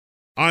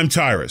I'm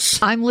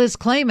Tyrus. I'm Liz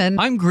Clayman.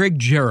 I'm Greg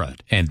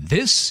Jarrett, and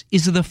this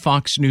is the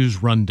Fox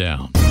News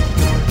Rundown.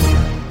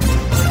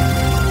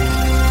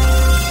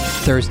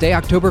 Thursday,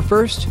 October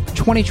 1st,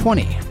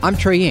 2020. I'm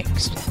Trey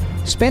Inks.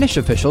 Spanish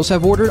officials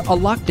have ordered a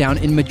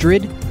lockdown in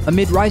Madrid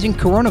amid rising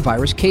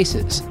coronavirus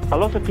cases. A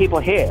lot of people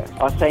here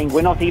are saying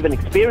we're not even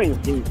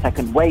experiencing the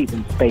second wave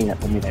in Spain at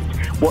the minute.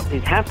 What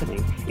is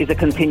happening is a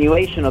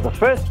continuation of the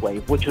first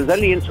wave, which was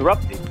only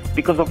interrupted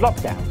because of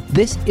lockdown.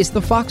 This is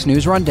the Fox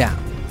News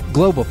Rundown.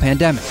 Global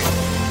pandemic.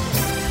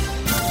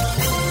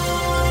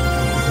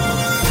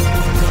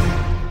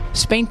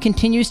 Spain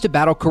continues to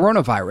battle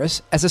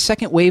coronavirus as a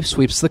second wave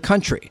sweeps the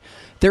country.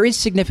 There is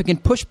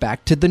significant pushback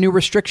to the new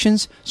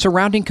restrictions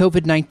surrounding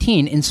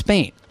COVID-19 in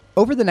Spain.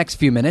 Over the next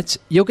few minutes,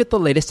 you'll get the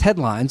latest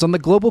headlines on the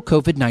global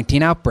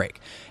COVID-19 outbreak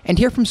and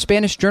hear from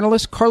Spanish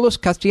journalist Carlos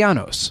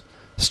Castellanos.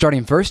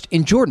 Starting first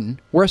in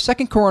Jordan, where a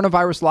second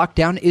coronavirus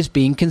lockdown is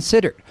being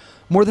considered.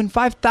 More than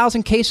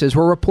 5,000 cases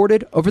were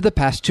reported over the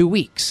past 2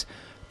 weeks.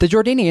 The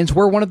Jordanians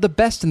were one of the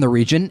best in the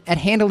region at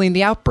handling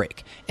the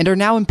outbreak and are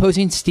now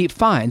imposing steep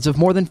fines of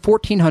more than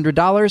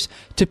 $1,400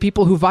 to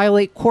people who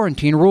violate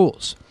quarantine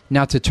rules.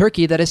 Now to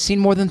Turkey, that has seen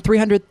more than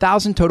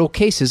 300,000 total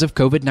cases of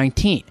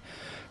COVID-19.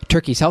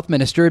 Turkey's health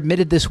minister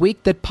admitted this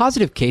week that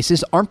positive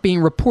cases aren't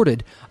being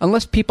reported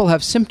unless people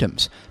have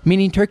symptoms,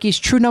 meaning Turkey's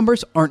true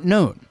numbers aren't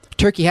known.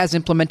 Turkey has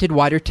implemented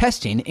wider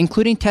testing,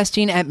 including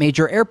testing at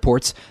major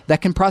airports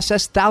that can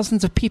process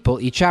thousands of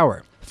people each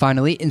hour.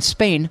 Finally, in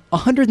Spain,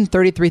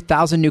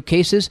 133,000 new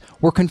cases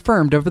were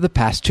confirmed over the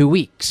past 2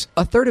 weeks.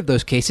 A third of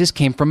those cases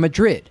came from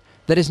Madrid,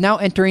 that is now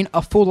entering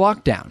a full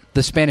lockdown.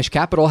 The Spanish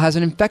capital has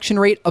an infection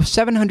rate of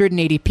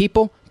 780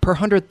 people per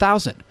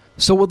 100,000.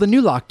 So will the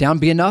new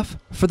lockdown be enough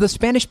for the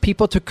Spanish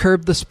people to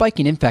curb the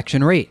spiking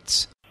infection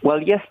rates?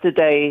 Well,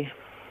 yesterday,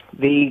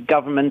 the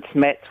government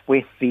met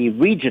with the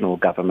regional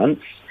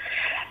governments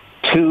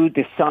to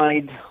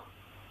decide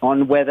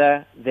on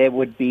whether there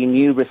would be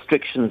new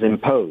restrictions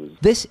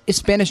imposed. This is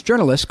Spanish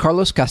journalist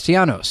Carlos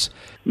Castellanos.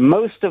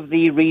 Most of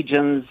the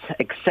regions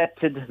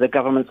accepted the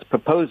government's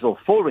proposal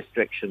for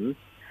restrictions.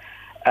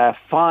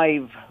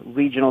 5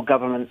 regional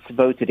governments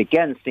voted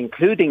against,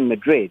 including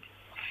Madrid.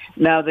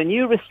 Now, the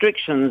new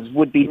restrictions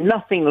would be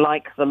nothing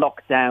like the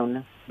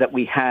lockdown that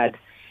we had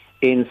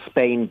in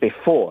Spain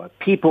before.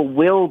 People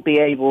will be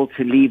able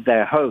to leave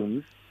their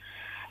homes.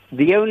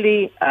 The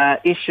only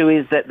issue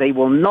is that they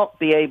will not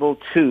be able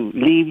to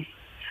leave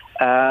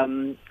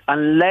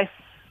unless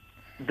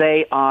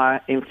they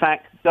are, in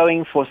fact,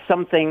 going for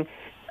something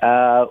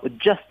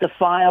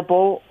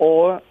justifiable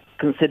or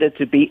considered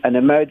to be an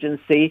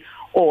emergency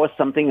or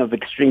something of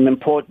extreme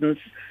importance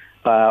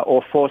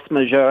or force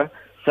majeure,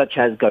 such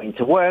as going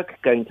to work,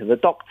 going to the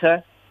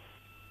doctor,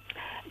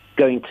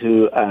 going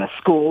to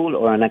school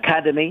or an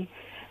academy.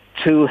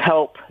 To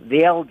help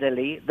the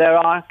elderly, there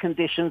are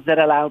conditions that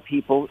allow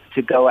people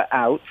to go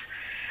out.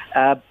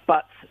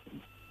 But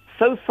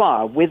so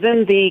far,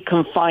 within the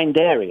confined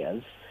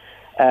areas,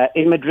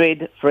 in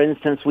Madrid, for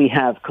instance, we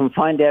have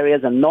confined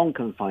areas and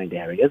non-confined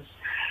areas.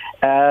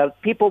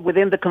 People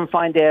within the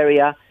confined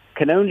area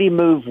can only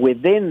move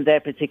within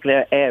their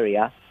particular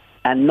area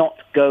and not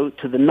go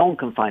to the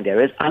non-confined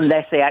areas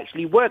unless they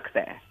actually work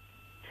there.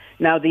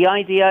 Now, the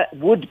idea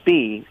would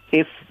be,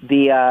 if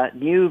the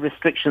new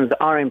restrictions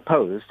are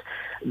imposed,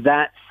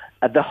 that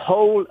the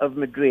whole of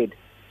Madrid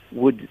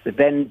would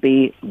then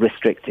be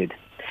restricted.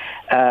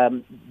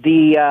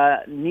 The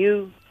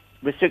new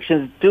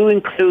restrictions do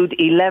include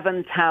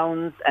 11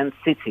 towns and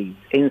cities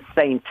in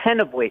Spain,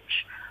 10 of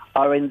which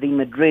are in the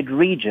Madrid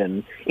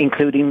region,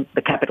 including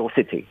the capital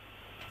city.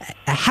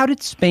 How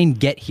did Spain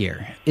get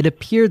here? It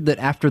appeared that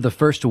after the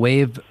first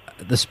wave,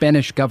 the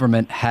Spanish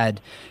government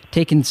had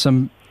taken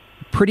some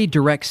pretty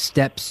direct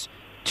steps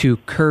to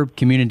curb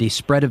community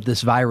spread of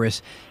this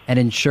virus and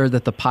ensure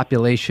that the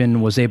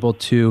population was able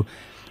to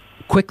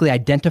quickly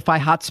identify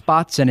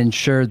hotspots and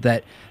ensure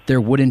that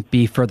there wouldn't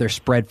be further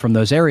spread from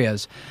those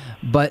areas.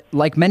 But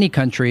like many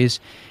countries,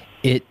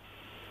 it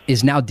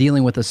is now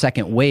dealing with a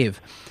second wave.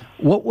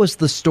 What was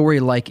the story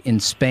like in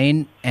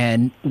Spain,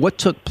 and what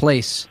took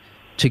place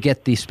to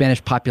get the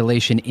Spanish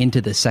population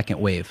into the second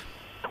wave?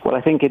 Well,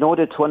 I think in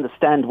order to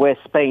understand where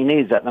Spain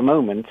is at the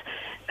moment,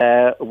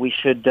 we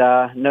should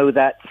know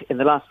that in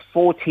the last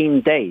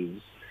 14 days,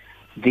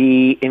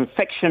 the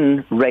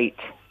infection rate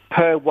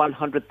per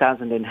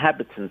 100,000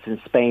 inhabitants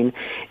in Spain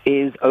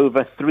is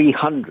over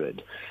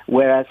 300,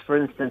 whereas, for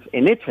instance,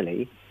 in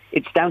Italy,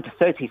 it's down to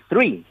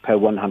 33 per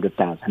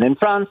 100,000. In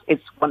France,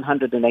 it's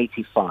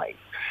 185.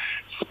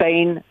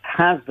 Spain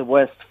has the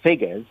worst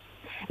figures.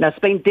 Now,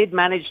 Spain did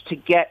manage to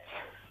get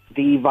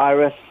the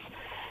virus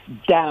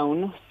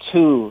down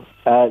to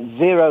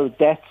 0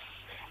 deaths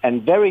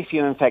and very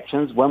few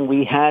infections when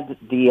we had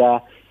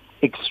the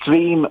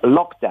extreme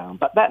lockdown.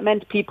 But that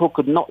meant people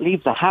could not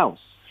leave the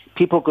house.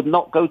 People could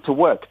not go to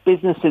work.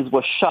 Businesses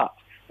were shut.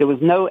 There was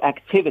no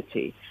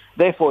activity.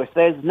 Therefore, if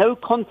there's no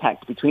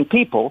contact between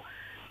people,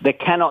 there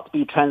cannot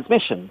be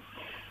transmission.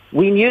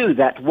 We knew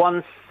that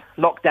once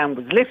lockdown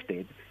was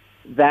lifted,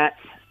 that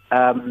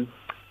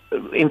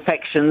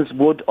infections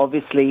would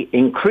obviously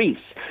increase.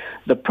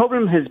 The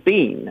problem has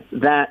been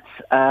that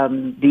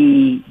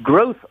the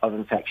growth of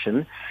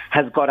infection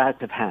has got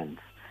out of hand.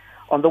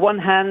 On the one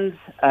hand,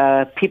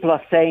 people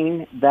are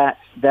saying that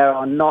there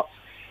are not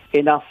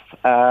enough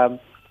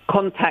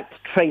contact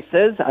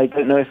tracers. I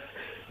don't know if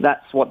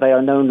that's what they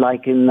are known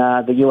like in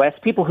the US.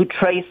 People who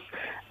trace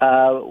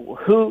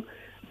who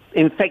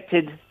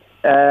infected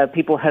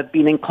people have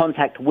been in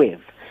contact with.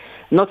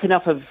 Not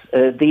enough of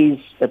these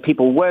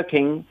people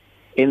working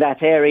in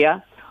that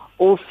area.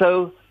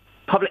 Also,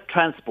 public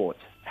transport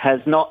has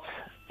not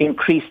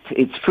increased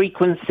its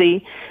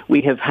frequency.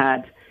 We have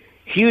had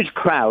huge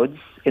crowds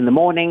in the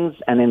mornings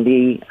and in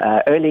the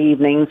early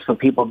evenings for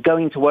people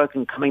going to work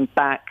and coming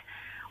back.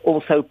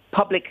 Also,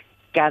 public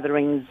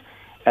gatherings,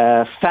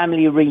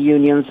 family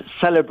reunions,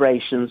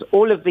 celebrations,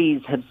 all of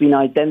these have been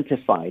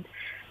identified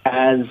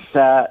as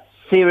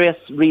serious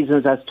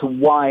reasons as to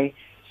why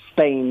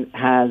Spain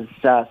has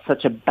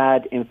such a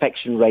bad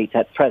infection rate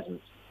at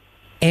present.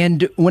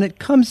 And when it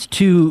comes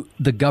to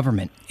the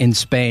government in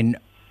Spain,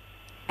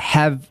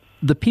 have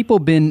the people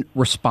been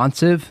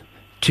responsive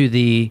to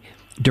the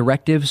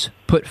directives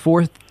put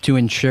forth to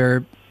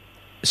ensure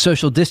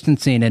social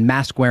distancing and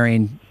mask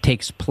wearing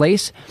takes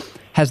place?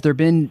 Has there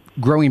been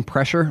growing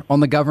pressure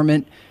on the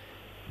government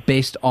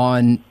based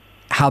on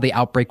how the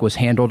outbreak was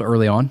handled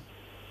early on?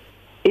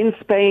 In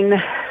Spain,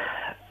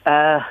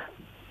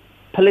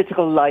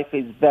 political life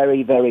is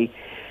very, very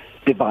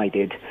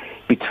divided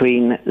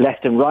between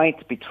left and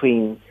right,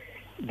 between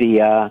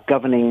the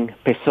governing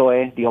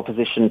PSOE, the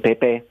opposition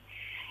PP,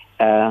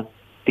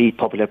 the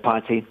Popular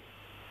Party,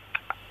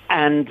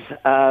 and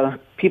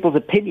people's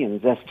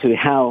opinions as to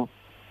how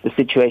the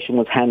situation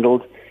was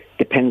handled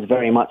depends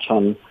very much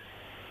on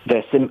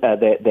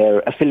their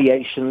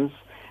affiliations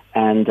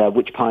and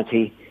which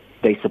party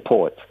they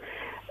support.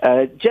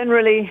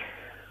 Generally,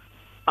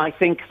 I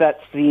think that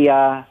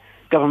the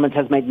government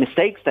has made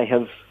mistakes. They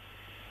have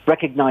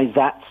recognized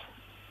that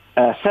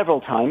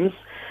several times.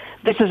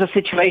 This is a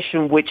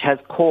situation which has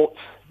caught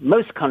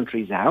most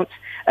countries out,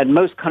 and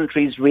most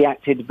countries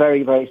reacted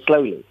very, very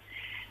slowly.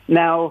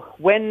 Now,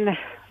 when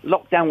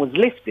lockdown was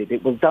lifted,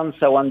 it was done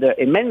so under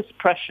immense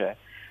pressure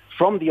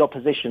from the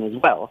opposition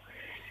as well,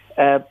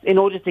 in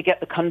order to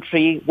get the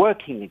country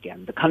working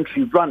again, the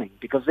country running,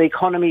 because the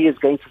economy is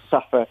going to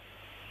suffer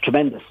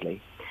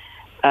tremendously.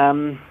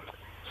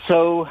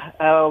 So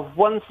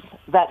once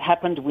that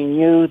happened, we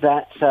knew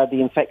that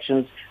the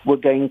infections were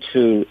going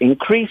to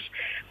increase.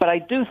 But I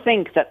do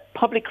think that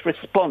public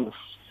response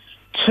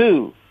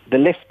to the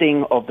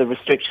lifting of the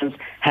restrictions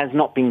has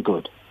not been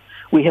good.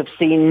 We have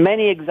seen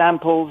many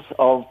examples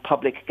of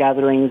public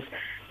gatherings,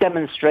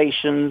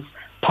 demonstrations,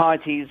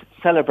 parties,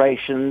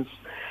 celebrations,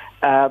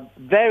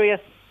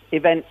 various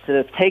events that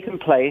have taken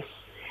place.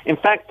 In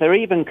fact, they're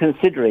even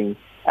considering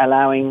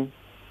allowing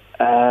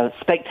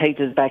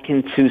spectators back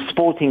into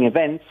sporting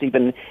events,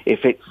 even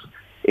if it's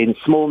in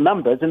small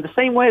numbers, in the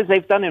same way as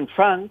they've done in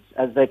France,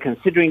 as they're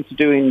considering to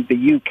do in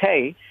the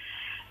UK.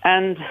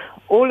 And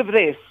all of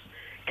this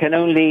can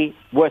only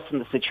worsen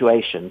the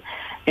situation.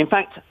 In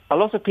fact, a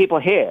lot of people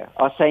here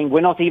are saying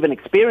we're not even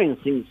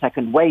experiencing the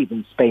second wave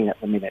in Spain at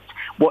the minute.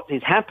 What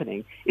is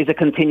happening is a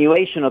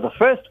continuation of the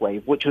first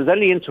wave, which was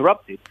only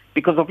interrupted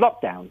because of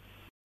lockdown.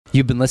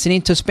 You've been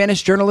listening to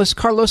Spanish journalist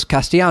Carlos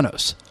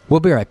Castellanos.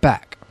 We'll be right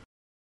back.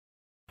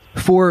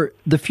 For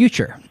the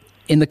future,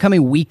 in the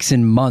coming weeks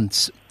and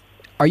months,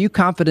 are you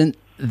confident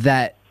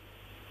that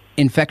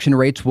infection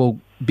rates will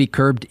be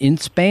curbed in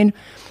Spain?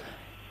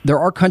 There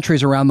are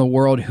countries around the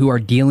world who are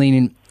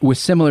dealing with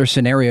similar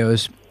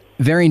scenarios,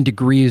 varying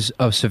degrees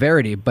of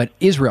severity. But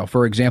Israel,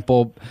 for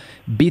example,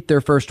 beat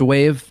their first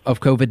wave of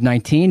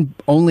COVID-19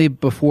 only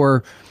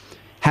before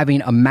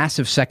having a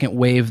massive second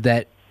wave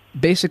that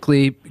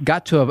basically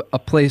got to a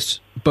place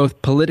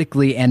both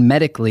politically and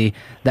medically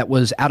that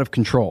was out of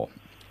control.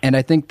 And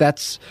I think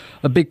that's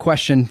a big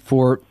question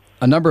for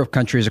a number of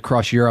countries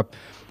across Europe.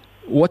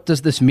 What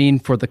does this mean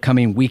for the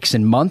coming weeks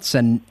and months?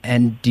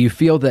 And do you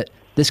feel that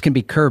this can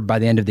be curbed by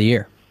the end of the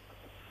year?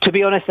 To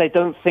be honest, I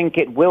don't think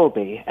it will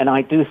be. And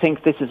I do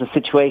think this is a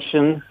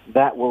situation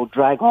that will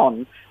drag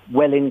on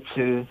well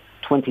into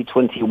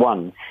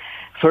 2021.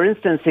 For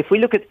instance, if we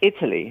look at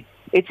Italy,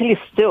 Italy is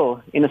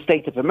still in a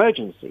state of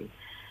emergency.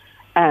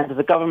 And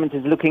the government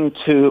is looking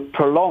to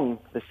prolong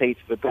the state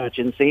of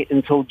emergency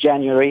until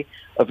January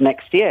of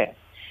next year.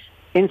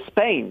 In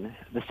Spain,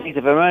 the state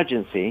of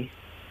emergency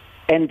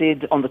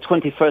ended on the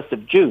 21st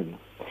of June.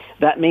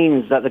 That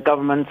means that the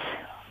government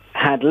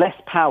had less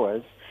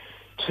powers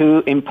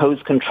to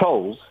impose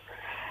controls,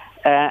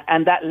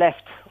 and that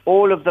left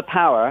all of the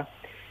power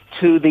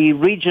to the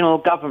regional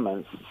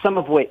governments, some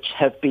of which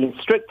have been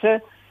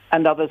stricter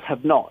and others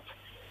have not.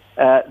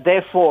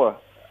 Therefore,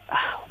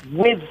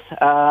 with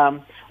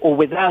or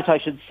without, I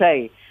should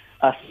say,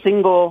 a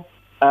single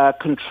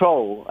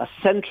control, a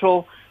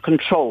central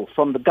control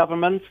from the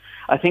government,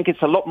 I think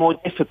it's a lot more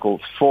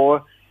difficult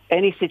for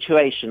any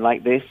situation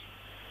like this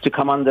to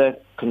come under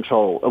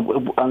control,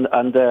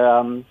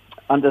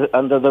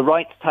 under the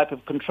right type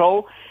of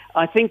control.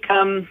 I think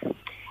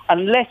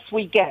unless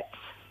we get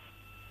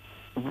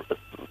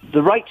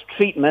the right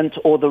treatment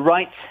or the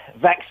right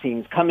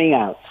vaccines coming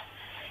out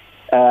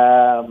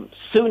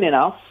soon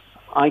enough,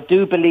 I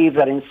do believe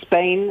that in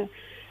Spain,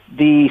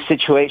 the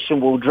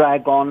situation will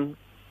drag on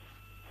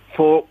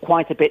for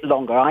quite a bit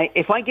longer.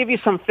 If I give you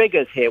some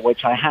figures here,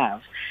 which I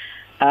have,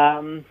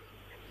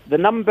 the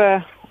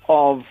number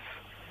of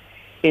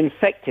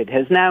infected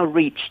has now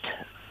reached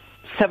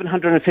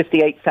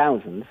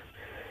 758,000.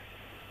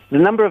 The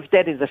number of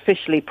dead is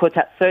officially put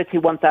at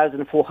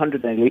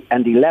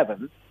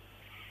 31,411,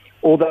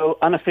 although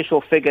unofficial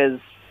figures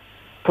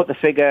put the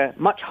figure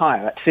much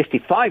higher at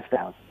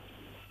 55,000.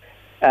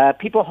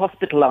 People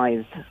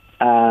hospitalized,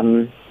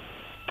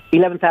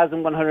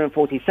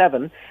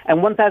 11,147,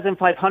 and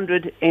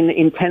 1,500 in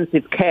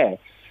intensive care.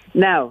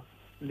 Now,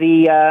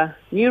 the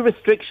new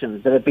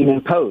restrictions that have been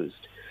imposed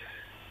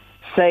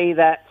say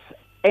that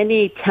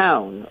any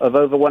town of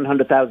over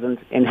 100,000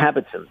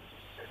 inhabitants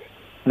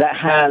that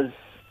has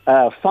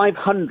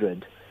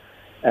 500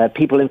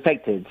 people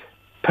infected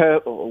per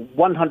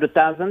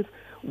 100,000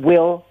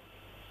 will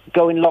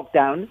go in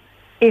lockdown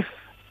if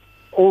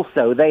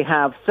also they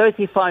have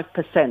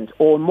 35%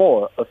 or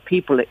more of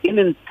people in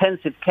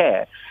intensive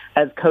care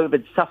as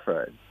COVID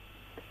sufferers.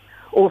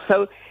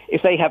 Also,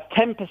 if they have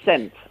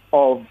 10%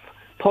 of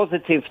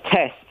positive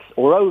tests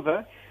or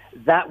over,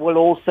 that will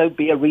also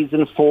be a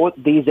reason for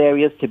these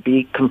areas to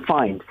be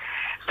confined.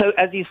 So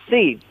as you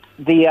see,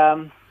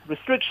 the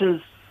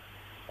restrictions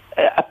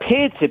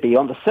appear to be,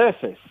 on the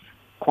surface,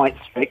 quite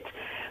strict,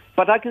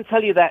 but I can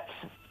tell you that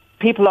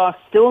people are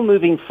still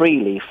moving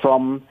freely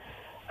from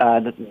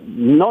the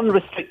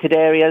non-restricted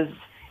areas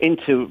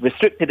into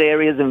restricted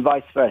areas and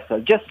vice versa.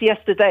 Just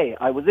yesterday,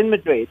 I was in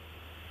Madrid,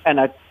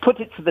 and I put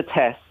it to the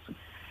test,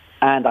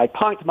 and I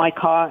parked my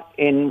car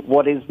in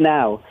what is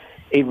now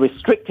a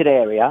restricted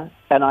area,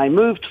 and I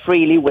moved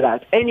freely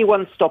without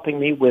anyone stopping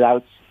me,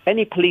 without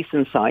any police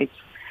in sight,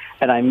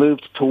 and I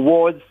moved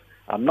towards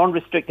a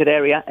non-restricted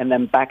area and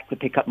then back to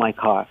pick up my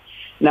car.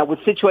 Now,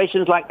 with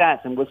situations like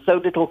that and with so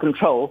little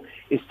control,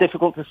 it's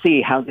difficult to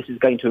see how this is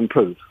going to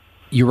improve.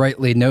 You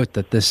rightly note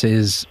that this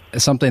is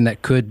something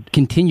that could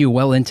continue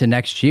well into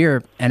next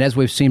year. And as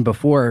we've seen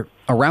before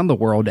around the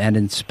world and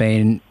in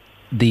Spain,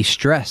 the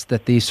stress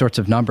that these sorts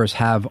of numbers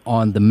have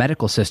on the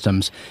medical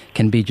systems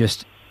can be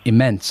just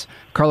immense.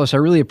 Carlos, I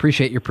really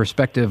appreciate your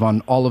perspective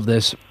on all of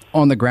this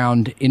on the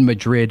ground in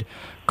Madrid.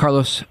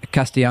 Carlos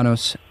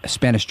Castellanos, a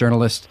Spanish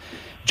journalist,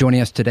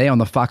 joining us today on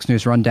the Fox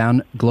News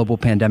Rundown Global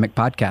Pandemic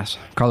Podcast.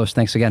 Carlos,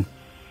 thanks again.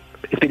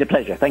 It's been a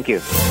pleasure. Thank you.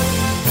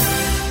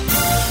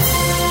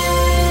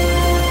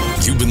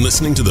 You've been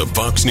listening to the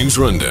Fox News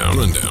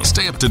Rundown.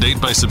 Stay up to date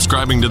by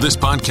subscribing to this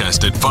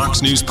podcast at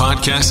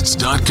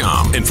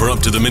foxnewspodcasts.com. And for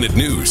up-to-the-minute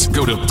news,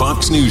 go to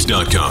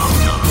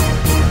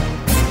foxnews.com.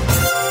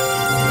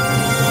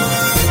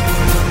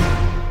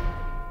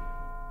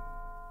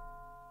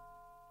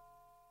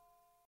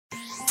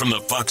 From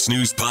the Fox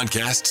News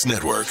Podcasts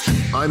Network.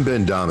 I'm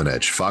Ben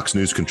Domenech, Fox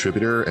News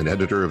contributor and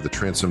editor of the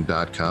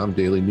Transom.com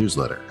daily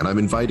newsletter, and I'm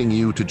inviting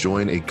you to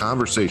join a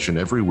conversation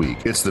every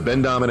week. It's the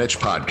Ben Domenech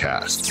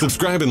Podcast.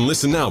 Subscribe and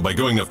listen now by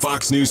going to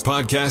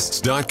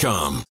foxnewspodcasts.com.